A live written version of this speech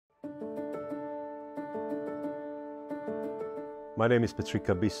My name is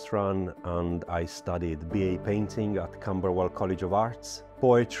Petrică Bistran and I studied BA painting at Camberwell College of Arts.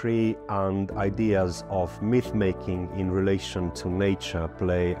 Poetry and ideas of myth-making in relation to nature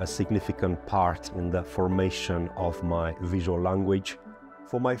play a significant part in the formation of my visual language.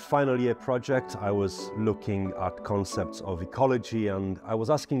 For my final year project, I was looking at concepts of ecology and I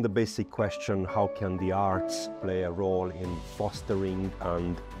was asking the basic question, how can the arts play a role in fostering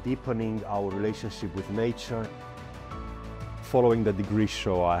and deepening our relationship with nature? Following the degree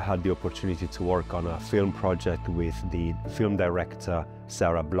show, I had the opportunity to work on a film project with the film director,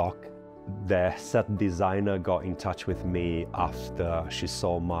 Sarah Block. The set designer got in touch with me after she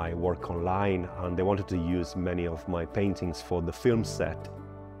saw my work online and they wanted to use many of my paintings for the film set.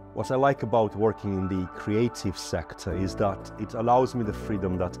 What I like about working in the creative sector is that it allows me the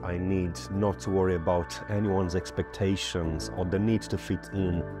freedom that I need not to worry about anyone's expectations or the need to fit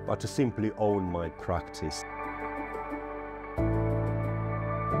in, but to simply own my practice.